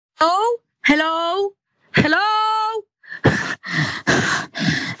Oh, hello? Hello?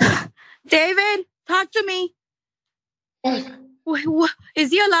 David, talk to me.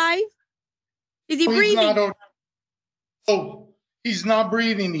 Is he alive? Is he breathing? He's not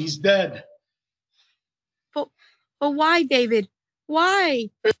breathing. He's dead. But why, David?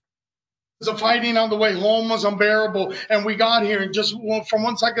 Why? The fighting on the way home was unbearable, and we got here, and just from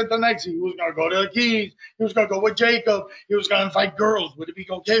one second to the next, he was going to go to the Keys. He was going to go with Jacob. He was going to invite girls. Would it be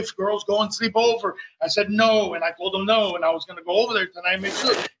okay if girls go and sleep over? I said no, and I told him no, and I was going to go over there tonight and make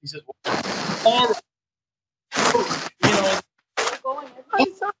sure. He says, well, all right. You know,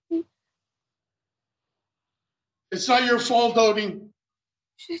 I'm sorry. It's not your fault, Odie.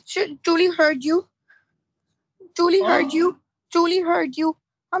 Julie heard you. Julie heard you. Julie heard you.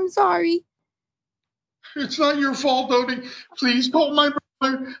 I'm sorry. It's not your fault, Odie. Please call my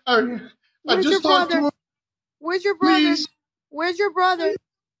brother. I just talked to him. Where's your brother? Please. Where's your brother?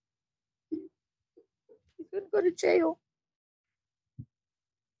 He's going to go to jail.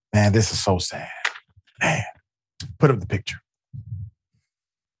 Man, this is so sad. Man, put up the picture.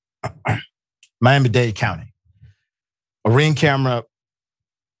 Miami-Dade County. A Ring camera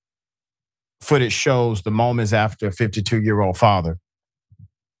footage shows the moments after 52-year-old father,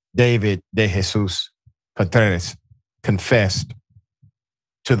 David De Jesus Contreras, confessed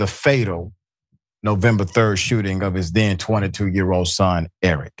to the fatal November 3rd shooting of his then 22-year-old son,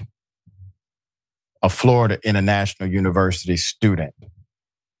 Eric, a Florida International University student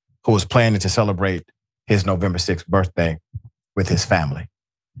who was planning to celebrate his November 6th birthday with his family.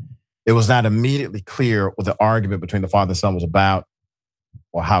 It was not immediately clear what the argument between the father and son was about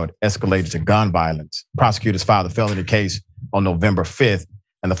or how it escalated to gun violence. Prosecutors filed a felony case on November 5th,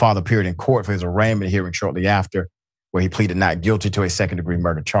 and the father appeared in court for his arraignment hearing shortly after, where he pleaded not guilty to a second-degree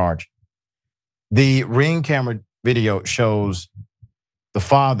murder charge. The Ring camera video shows the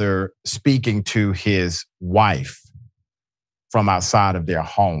father speaking to his wife from outside of their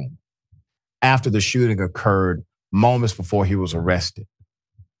home after the shooting occurred moments before he was arrested.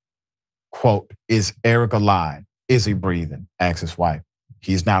 Quote, "Is Eric alive? Is he breathing?" asked his wife.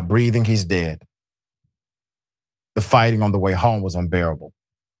 "He's not breathing, he's dead. The fighting on the way home was unbearable."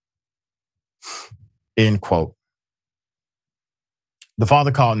 End quote. The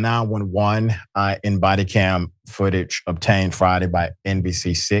father called 911 in body cam footage obtained Friday by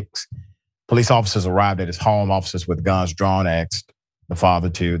NBC6. Police officers arrived at his home. Officers with guns drawn asked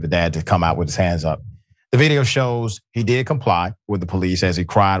the dad to come out with his hands up. The video shows he did comply with the police as he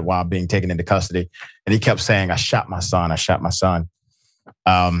cried while being taken into custody. And he kept saying, "I shot my son, I shot my son."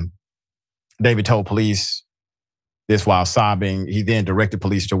 David told police this while sobbing. He then directed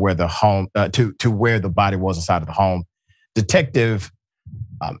police to where the home, to where the body was inside of the home. Detective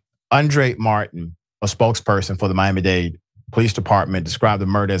Andre Martin, a spokesperson for the Miami-Dade Police Department, described the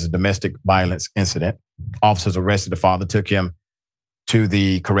murder as a domestic violence incident. Officers arrested the father, took him to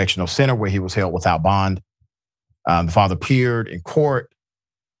the correctional center where he was held without bond. The father appeared in court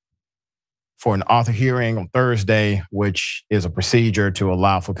for an author hearing on Thursday, which is a procedure to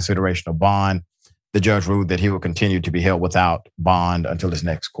allow for consideration of bond. The judge ruled that he will continue to be held without bond until his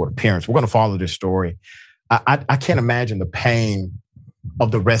next court appearance. We're going to follow this story. I can't imagine the pain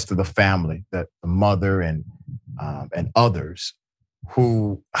of the rest of the family, that the mother and others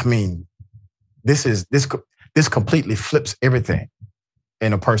who, I mean, this completely flips everything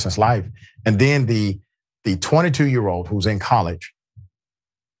in a person's life. And then the 22-year-old who's in college,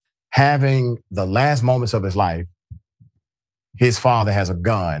 having the last moments of his life, his father has a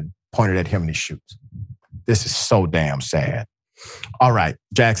gun pointed at him and he shoots. This is so damn sad. All right,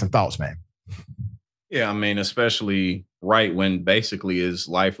 Jackson, thoughts, man? Yeah, I mean, especially right when basically his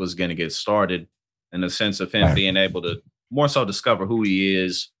life was going to get started, in the sense of him being able to more so discover who he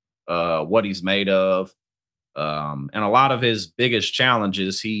is, what he's made of. And a lot of his biggest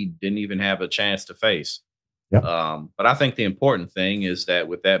challenges, he didn't even have a chance to face. Yep. But I think the important thing is that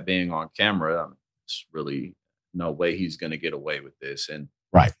with that being on camera, it's really no way he's going to get away with this. And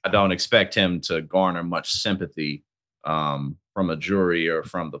right, I don't expect him to garner much sympathy from a jury or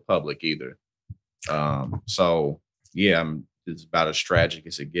from the public either. So, yeah, it's about as tragic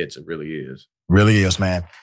as it gets. It really is. Really is, man.